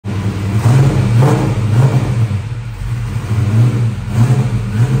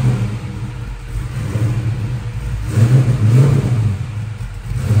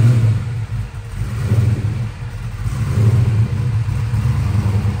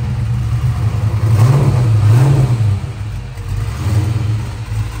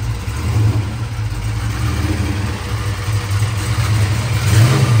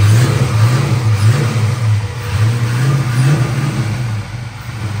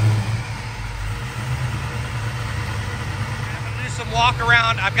walk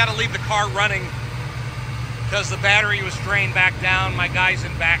around. I've got to leave the car running because the battery was drained back down. My guys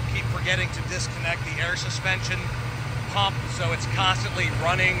in back keep forgetting to disconnect the air suspension pump, so it's constantly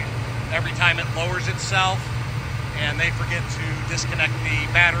running every time it lowers itself, and they forget to disconnect the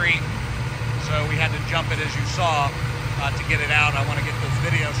battery, so we had to jump it, as you saw, to get it out. I want to get those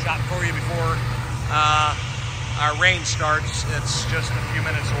videos shot for you before our rain starts. It's just a few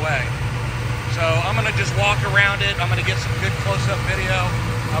minutes away. So I'm going to just walk around it. I'm going to get some good close-up video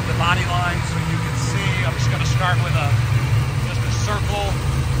of the body line so you can see. I'm just going to start with just a circle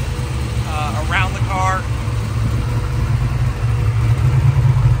around the car.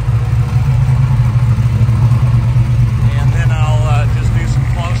 And then I'll just do some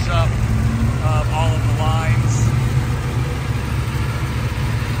close-up of all of the lines.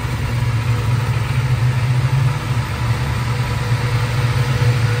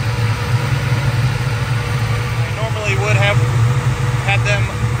 Would have had them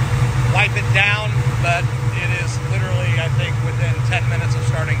wipe it down, but it is literally, I think, within 10 minutes of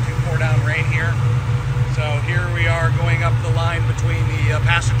starting to pour down rain here. So here we are going up the line between the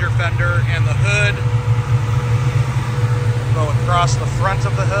passenger fender and the hood. We'll go across the front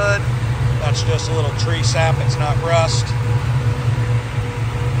of the hood. That's just a little tree sap, it's not rust.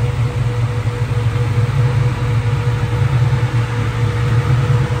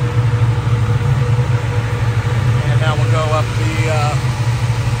 Now we'll go up the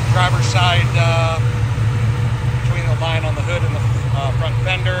driver's side between the line on the hood and the front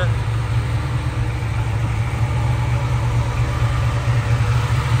fender.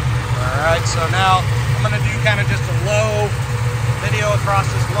 Alright, so now I'm going to do kind of just a low video across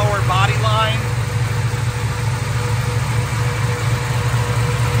this lower body line.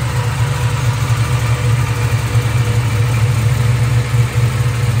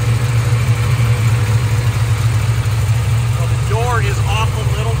 Is off a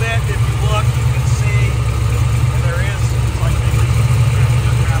little bit. If you look, you can see there is, it's like maybe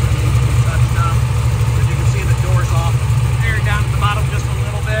just happened to be touched up, but you can see the door's off there down at the bottom just a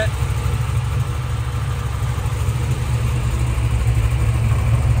little bit.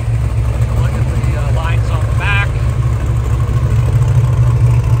 Look at the lines on the back.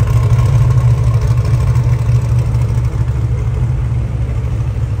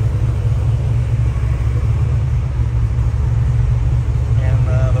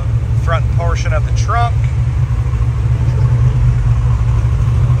 Front portion of the trunk.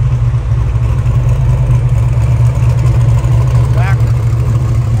 Back.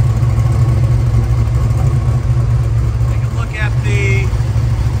 Take a look at the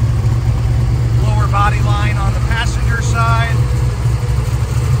lower body line on the passenger side.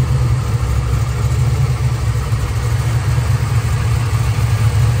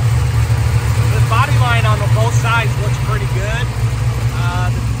 The body line on both sides looks pretty good.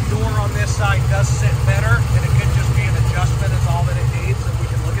 The door on this side does sit better, and it could just be an adjustment is all that it needs, and we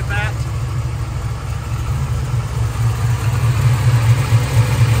can look at that.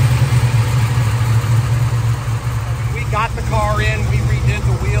 When we got the car in, we redid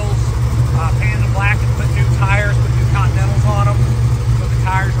the wheels, painted them black and put new tires, put new Continentals on them. So the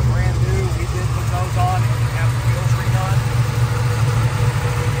tires are brand new. We did put those on and have the wheels redone.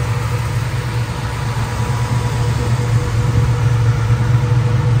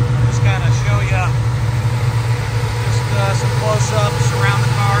 Kind of show you just some close-ups around the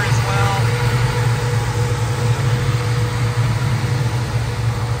car as well.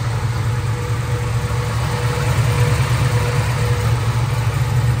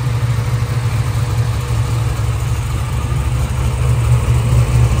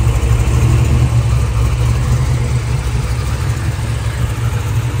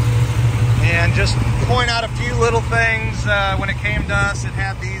 And just point out a few little things. When it came to us, it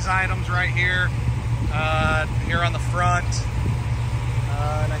had these items right here, here on the front,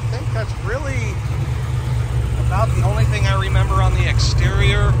 and I think that's really about the only thing I remember on the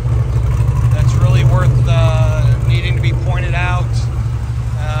exterior that's really worth needing to be pointed out.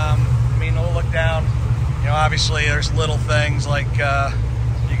 I mean, we'll look down, you know, obviously there's little things like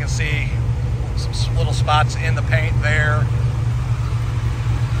you can see some little spots in the paint there.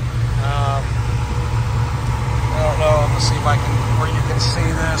 I don't know, let me see if I can, where you can see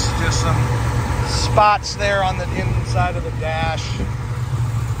this, just some spots there on the inside of the dash.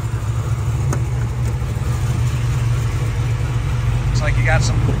 Looks like you got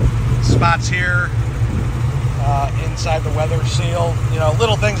some spots here inside the weather seal. You know,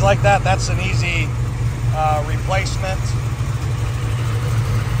 little things like that, that's an easy replacement.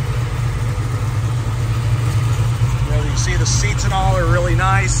 You know, you see the seats and all are really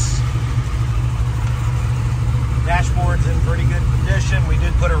nice. Dashboard's in pretty good condition.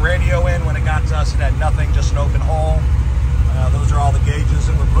 us. It had nothing, just an open hole. Those are all the gauges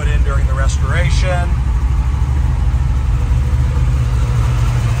that were put in during the restoration.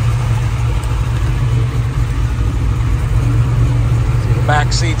 See, the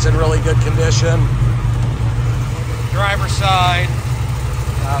back seat's in really good condition. Driver's side.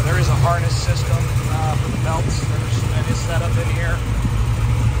 There is a harness system for the belts that is set up in here.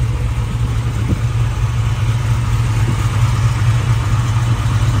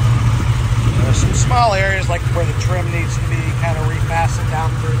 There's some small areas like where the trim needs to be kind of refastened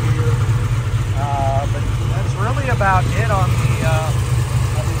down through here. But that's really about it on the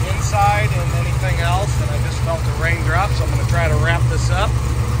inside and anything else. And I just felt a raindrop, so I'm going to try to wrap this up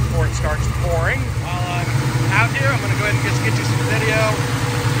before it starts pouring. While I'm out here, I'm going to go ahead and just get you some video.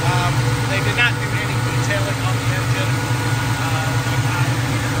 They did not do any detailing on the engine.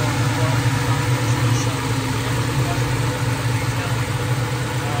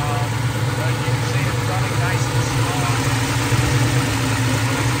 But you can see it's running nice and strong.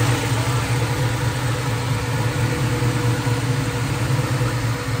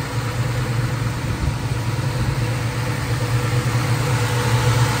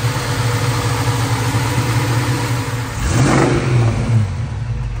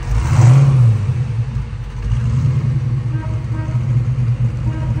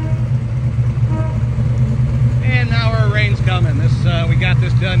 Coming. We got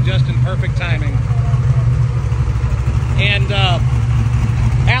this done just in perfect timing. And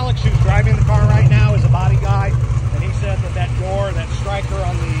Alex, who's driving the car right now, is a body guy, and he said that door, that striker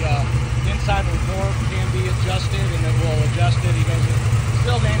on the inside of the door can be adjusted, and it will adjust it. He goes, it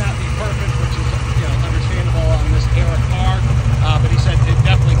still may not be perfect, which is understandable on this era car, but he said it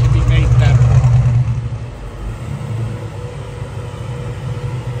definitely can be made better.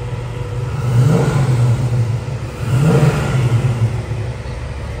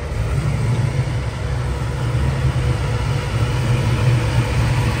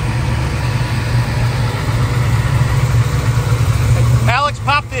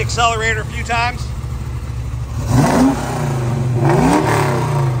 Pop the accelerator a few times.